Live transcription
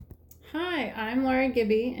Hi, I'm Laura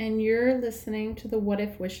Gibby, and you're listening to the What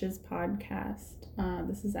If Wishes podcast.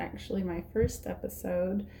 This is actually my first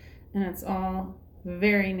episode, and it's all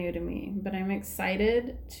very new to me, but I'm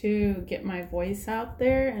excited to get my voice out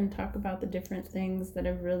there and talk about the different things that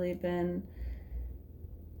have really been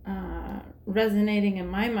resonating in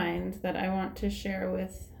my mind that I want to share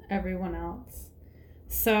with everyone else.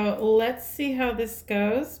 So let's see how this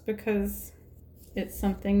goes because it's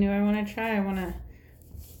something new I want to try. I want to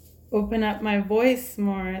open up my voice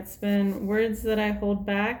more. It's been words that I hold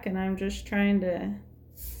back, and I'm just trying to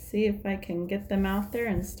see if I can get them out there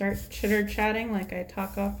and start chitter chatting like I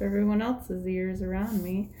talk off everyone else's ears around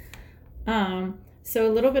me. So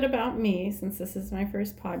a little bit about me, since this is my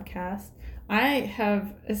first podcast. I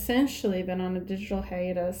have essentially been on a digital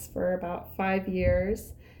hiatus for about 5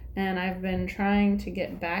 years, and I've been trying to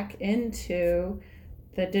get back into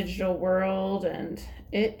the digital world, and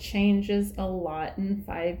it changes a lot in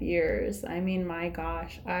 5 years. I mean, my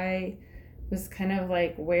gosh, I was kind of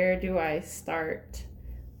like, where do I start?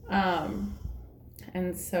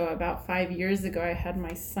 And so about 5 years ago, I had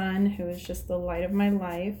my son, who is just the light of my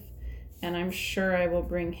life, and I'm sure I will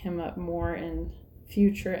bring him up more in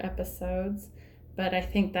future episodes. But I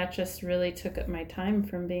think that just really took up my time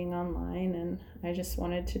from being online, and I just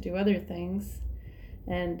wanted to do other things.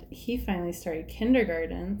 And he finally started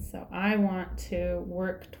kindergarten, so I want to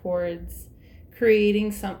work towards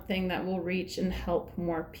creating something that will reach and help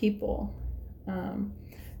more people.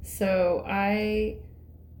 So I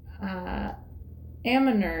am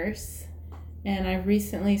a nurse, and I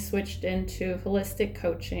recently switched into holistic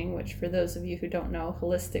coaching, which, for those of you who don't know,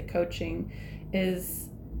 holistic coaching is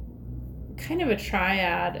kind of a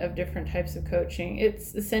triad of different types of coaching.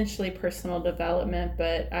 It's essentially personal development,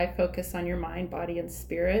 but I focus on your mind, body, and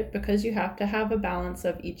spirit because you have to have a balance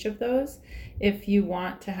of each of those if you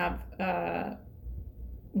want to have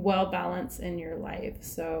well balance in your life.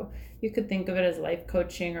 So you could think of it as life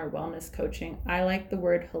coaching or wellness coaching. I like the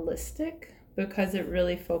word holistic because it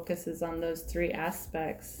really focuses on those three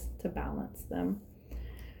aspects to balance them.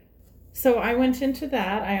 So I went into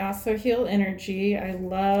that. I also heal energy. I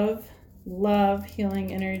love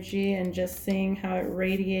healing energy and just seeing how it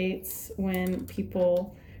radiates when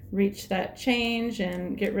people reach that change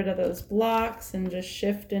and get rid of those blocks and just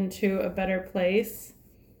shift into a better place.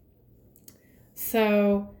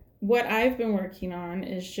 So what I've been working on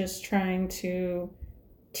is just trying to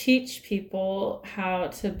teach people how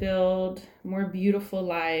to build more beautiful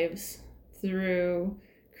lives through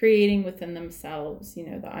creating within themselves.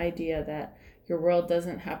 You know, the idea that your world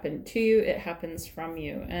doesn't happen to you, it happens from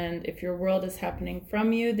you. And if your world is happening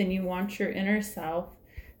from you, then you want your inner self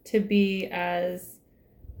to be as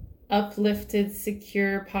uplifted,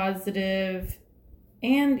 secure, positive,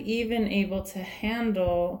 and even able to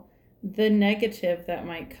handle the negative that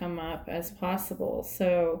might come up as possible.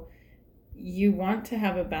 So you want to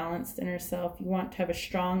have a balanced inner self, you want to have a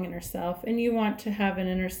strong inner self, and you want to have an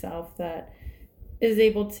inner self that is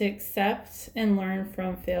able to accept and learn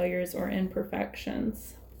from failures or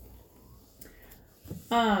imperfections.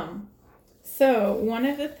 So one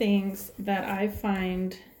of the things that I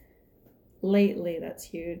find lately that's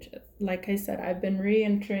huge, like I said, I've been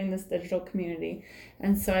re-entering this digital community,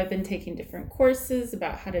 and so I've been taking different courses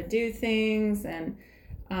about how to do things and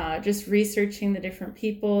just researching the different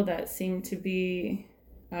people that seem to be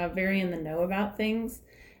very in the know about things.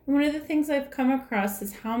 And one of the things I've come across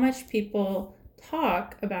is how much people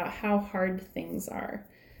talk about how hard things are.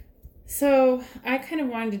 So I kind of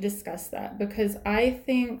wanted to discuss that because I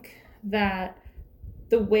think that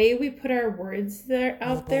the way we put our words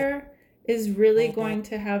out there is really going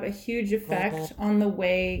to have a huge effect on the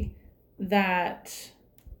way that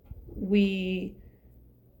we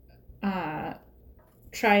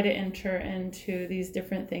try to enter into these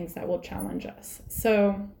different things that will challenge us.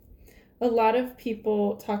 So a lot of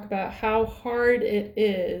people talk about how hard it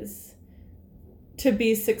is to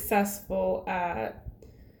be successful at,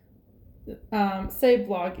 say,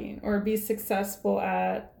 blogging, or be successful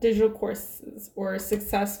at digital courses, or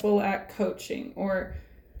successful at coaching, or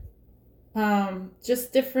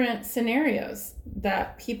just different scenarios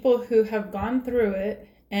that people who have gone through it,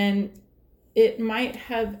 and it might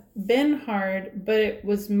have been hard, but it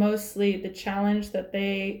was mostly the challenge that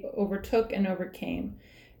they overtook and overcame.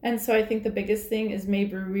 And so I think the biggest thing is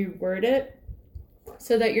maybe reword it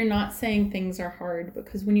so that you're not saying things are hard,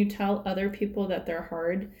 because when you tell other people that they're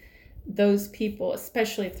hard, those people,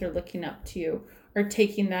 especially if they're looking up to you, are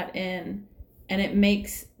taking that in, and it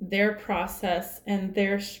makes their process and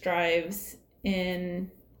their strives in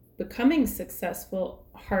becoming successful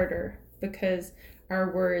harder, because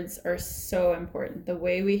our words are so important. The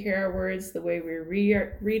way we hear our words, the way we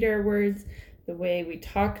read our words, the way we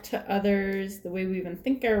talk to others, the way we even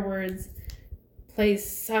think our words plays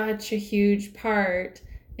such a huge part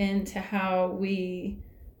into how we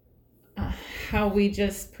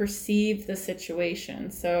just perceive the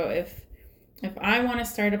situation. So if I want to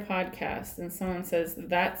start a podcast and someone says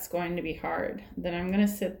that's going to be hard, then I'm going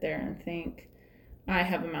to sit there and think, I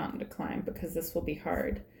have a mountain to climb because this will be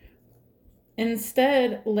hard.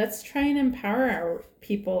 Instead, let's try and empower our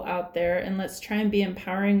people out there, and let's try and be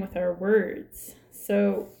empowering with our words.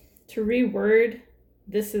 So to reword,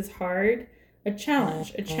 this is hard, a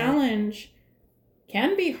challenge. A challenge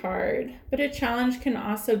can be hard, but a challenge can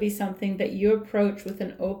also be something that you approach with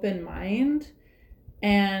an open mind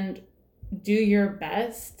and do your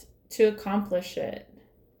best to accomplish it.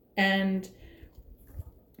 And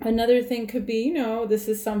another thing could be, this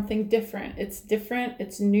is something different. It's different.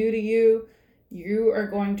 It's new to you. You are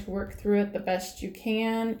going to work through it the best you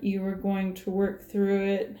can. You are going to work through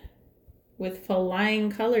it with flying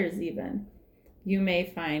colors even. You may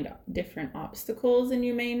find different obstacles and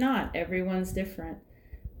you may not. Everyone's different.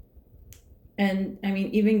 And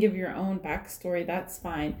even give your own backstory, that's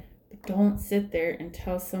fine. But don't sit there and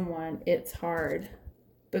tell someone it's hard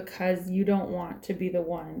because you don't want to be the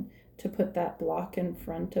one to put that block in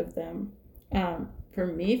front of them. For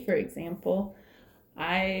me, for example,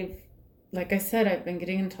 like I said, I've been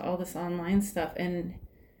getting into all this online stuff, and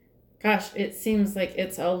gosh, it seems like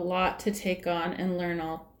it's a lot to take on and learn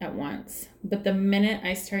all at once. But the minute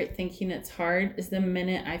I start thinking it's hard is the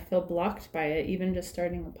minute I feel blocked by it. Even just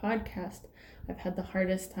starting a podcast, I've had the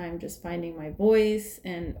hardest time just finding my voice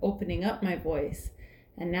and opening up my voice.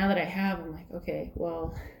 And now that I have, I'm like, okay,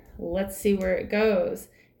 well, let's see where it goes.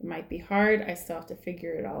 It might be hard. I still have to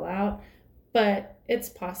figure it all out. But it's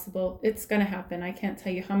possible. It's going to happen. I can't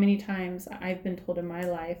tell you how many times I've been told in my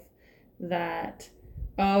life that,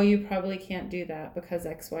 oh, you probably can't do that because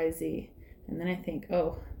X, Y, Z. And then I think,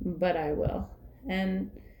 oh, but I will.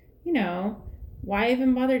 And, why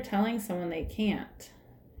even bother telling someone they can't?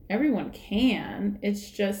 Everyone can.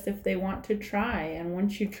 It's just if they want to try. And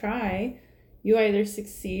once you try, you either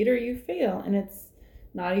succeed or you fail. And it's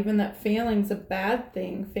not even that failing's a bad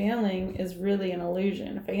thing. Failing is really an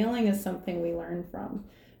illusion. Failing is something we learn from.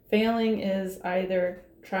 Failing is either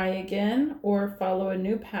try again or follow a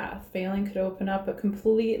new path. Failing could open up a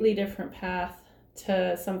completely different path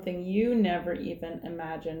to something you never even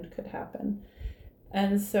imagined could happen.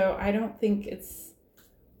 And so I don't think it's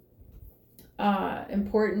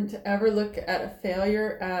important to ever look at a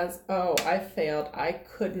failure as, oh, I failed, I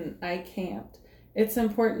couldn't, I can't. It's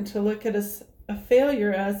important to look at a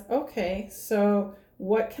failure as, okay, so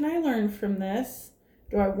what can I learn from this?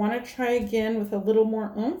 Do I want to try again with a little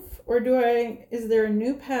more oomph, or is there a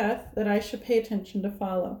new path that I should pay attention to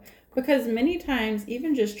follow? Because many times,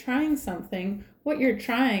 even just trying something, what you're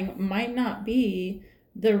trying might not be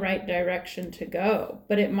the right direction to go,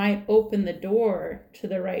 but it might open the door to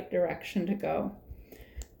the right direction to go.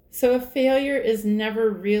 So a failure is never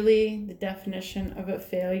really the definition of a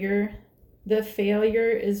failure. The failure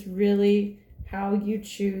is really how you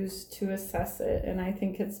choose to assess it. And I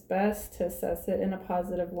think it's best to assess it in a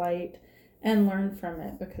positive light and learn from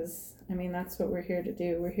it, because that's what we're here to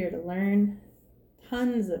do. We're here to learn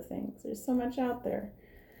tons of things. There's so much out there.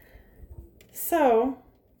 So,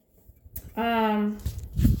 I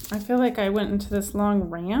feel like I went into this long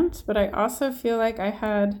rant, but I also feel like I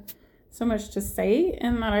had so much to say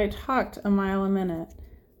and that I talked a mile a minute.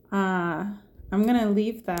 I'm going to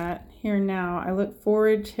leave that here now. I look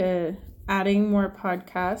forward to adding more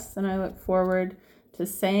podcasts, and I look forward to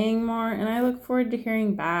saying more, and I look forward to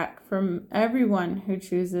hearing back from everyone who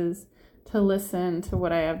chooses to listen to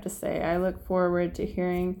what I have to say. I look forward to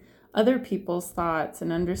hearing other people's thoughts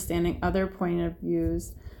and understanding other point of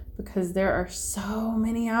views, because there are so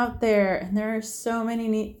many out there, and there are so many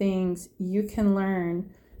neat things you can learn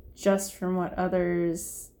just from what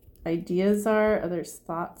others' ideas are, others'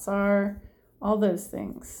 thoughts are, all those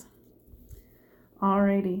things.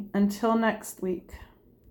 Alrighty, until next week.